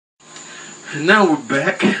And now we're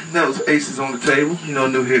back. That was Aces on the Table. You know,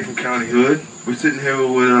 new hit from County Hood. We're sitting here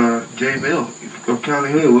with J Mill of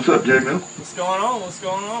County Hood. What's up, J Mill? What's going on? What's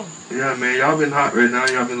going on? Yeah, man, y'all been hot right now.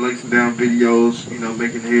 Y'all been lacing down videos, you know,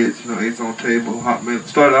 making hits, you know, Aces on the Table, Hot Man.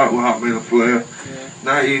 Started out with Hot Man and Flair. Yeah.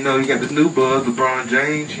 Now, you know, you got this new buzz, LeBron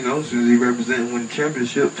James, you know, since he representing winning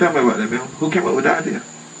championship. Tell me about that, man. Who came up with the idea?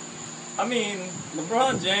 I mean,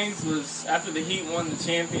 LeBron James was, after the Heat won the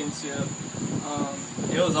championship,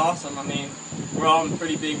 it was awesome. I mean, we're all a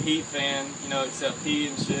pretty big Heat fan, you know, except P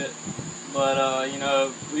and shit. But, you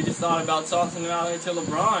know, we just thought about tossing him out there to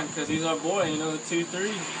LeBron because he's our boy, you know, the 2-3.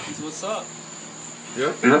 He's what's up.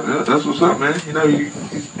 Yeah, that's what's up, man. You know,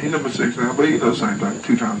 he's number 6 now, but you know, same thing.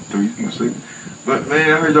 2 times 3, you can see. But,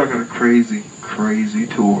 man, I heard y'all got a crazy, crazy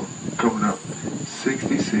tour coming up.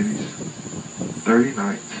 60 cities, 30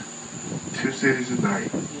 nights, 2 cities a night.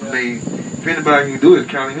 Yeah. I mean, if anybody can do it,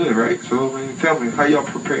 it's County Hood, right? So, I mean, tell me, how y'all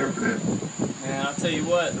prepare for that? Man, I'll tell you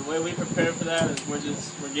what, the way we prepare for that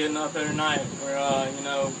is we're getting up every night. We're, you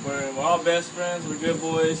know, we're all best friends. We're good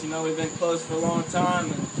boys. You know, we've been close for a long time.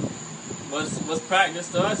 And what's practice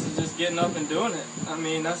to us is just getting up and doing it. I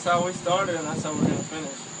mean, that's how we started, and that's how we're gonna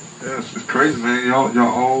finish. Yeah, it's crazy, man.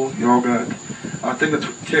 Y'all got. I think I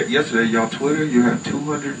checked yesterday. Y'all Twitter, you have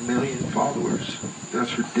 200 million followers.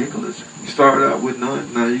 That's ridiculous. You started out with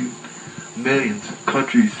none. Now you millions.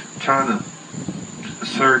 Countries, China,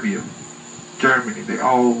 Serbia, Germany. They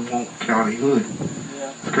all want County Hood.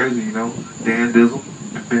 Yeah. It's crazy, you know. Dan Dizzle,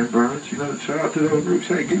 Ben Burns. You know, shout out to the whole group.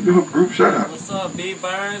 Say, give your whole group shout out. What's up, B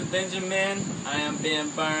Burns, Benjamin? I am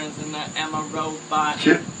Ben Burns, and I am a robot.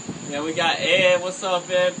 Chip. Yeah, we got Ed. What's up,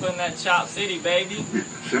 Ed? Putting that Chop City, baby.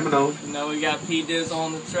 Seminoles. You know, we got P Diz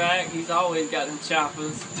on the track. He's always got them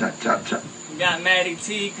choppers. Chop, chop, chop. We got Matty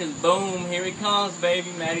T, cause boom, here he comes,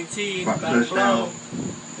 baby. Matty T, About about to blow. touchdown.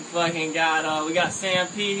 We fucking got, we got Sam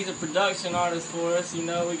P. He's a production artist for us. You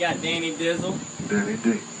know, we got Danny Dizzle. Danny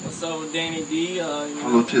D. What's up with Danny D? You know,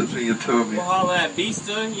 Hello, tips in your tummy. we'll holler at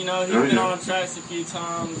Beasta. You know, he's Oh, been yeah. on the tracks a few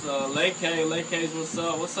times. Lake K's what's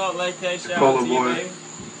up? What's up, Lake K? Shout Polo out to boy. you, baby.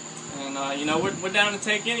 And, you know, we're down to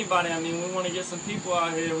take anybody. I mean, we want to get some people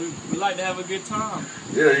out here. We like to have a good time.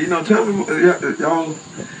 Yeah, you know, tell me, y'all,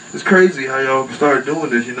 it's crazy how y'all started doing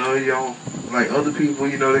this, you know, y'all, like other people,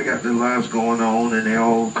 you know, they got their lives going on and they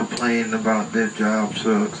all complaining about their job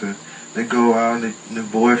sucks and they go out and their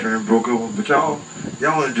boyfriend broke up with them, but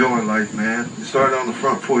y'all enjoying life, man. You started on the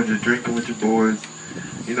front porch just drinking with your boys,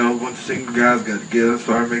 you know, a bunch of single guys got together,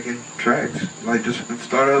 started making tracks, like just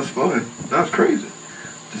started out as fun. That's crazy.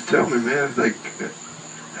 Just tell me, man, it's like,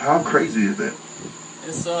 how crazy is that?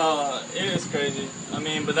 It is crazy. I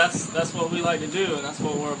mean, but that's what we like to do, and that's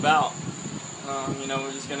what we're about. You know,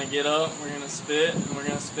 we're just gonna get up, we're gonna spit, and we're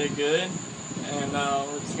gonna spit good, and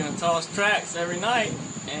we're just gonna toss tracks every night,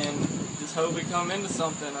 and just hope we come into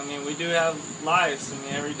something. I mean, we do have lives. I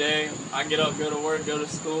mean, every day I get up, go to work, go to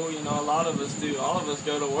school. You know, a lot of us do. All of us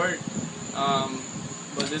go to work.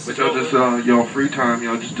 But this But is y'all what just, y'all free time,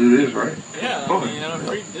 y'all just do this, right? yeah, I mean, you know,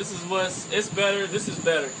 this is it's better. This is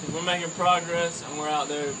better because we're making progress and we're out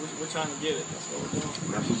there. We're trying to get it. That's what we're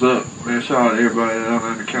doing. That's what's up, man. Shout out to everybody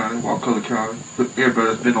down in the county, Wakulla County. Everybody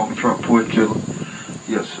that's been on the front porch chilling.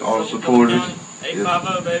 Yes, all the supporters.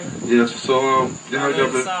 850, baby. Yes, so you Down heard there y'all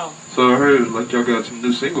in the been, South. so I heard like y'all got some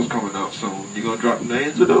new singles coming out soon. You gonna drop the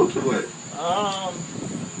names of those or what?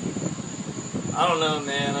 I don't know,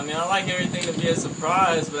 man. I mean, I like everything to be a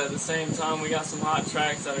surprise, but at the same time, we got some hot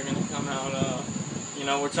tracks that are gonna come out. You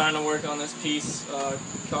know, we're trying to work on this piece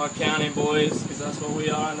called County Boys because that's what we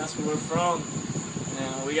are and that's where we're from.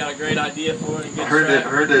 And we got a great idea for it. A good I heard track.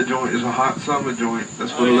 that that joint is a hot summer joint.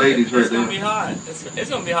 That's for the yeah, ladies right it's there. gonna be hot. It's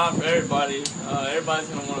gonna be hot for everybody. Everybody's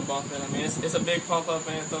gonna want to bump it. I mean, it's a big pump up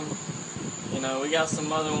anthem. You know, we got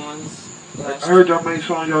some other ones. I heard y'all made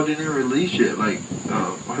songs y'all didn't even release yet. Like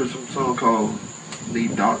I heard some song called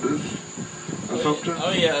 "Need Doctors" or something.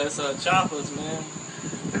 Oh yeah, it's Choppers, man.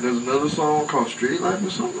 And there's another song called "Street Life" or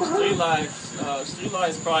something. Street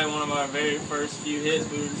Life's probably one of our very first few hits.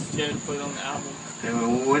 We were just scared to put it on the album.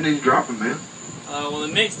 And when these dropping, man? Well,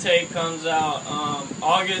 the mixtape comes out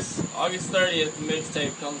August 30th. The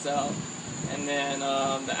mixtape comes out, and then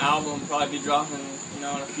the album will probably be dropping, you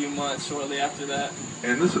know, in a few months shortly after that.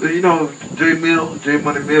 And this, you know, J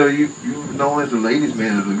Money Mill, you known as the ladies'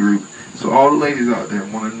 man of the group. So all the ladies out there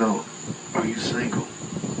want to know: are you single?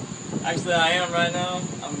 Actually, I am right now.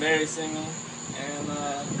 I'm very single,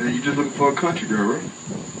 And you just looking for a country girl, right?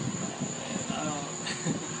 I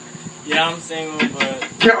don't. Yeah, I'm single, but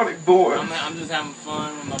County boy. I'm just having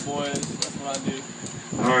fun with my boys. That's what I do.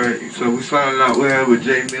 Alright, so we signing out with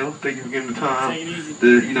Jay Mill. Thank you for giving the time Take it easy.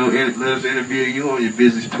 to, let us interview you on your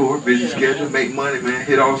busy tour, busy schedule. Man. Make money, man.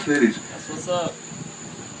 Hit all cities. That's what's up.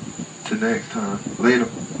 Till next time. Later.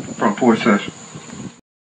 Front Porch Session.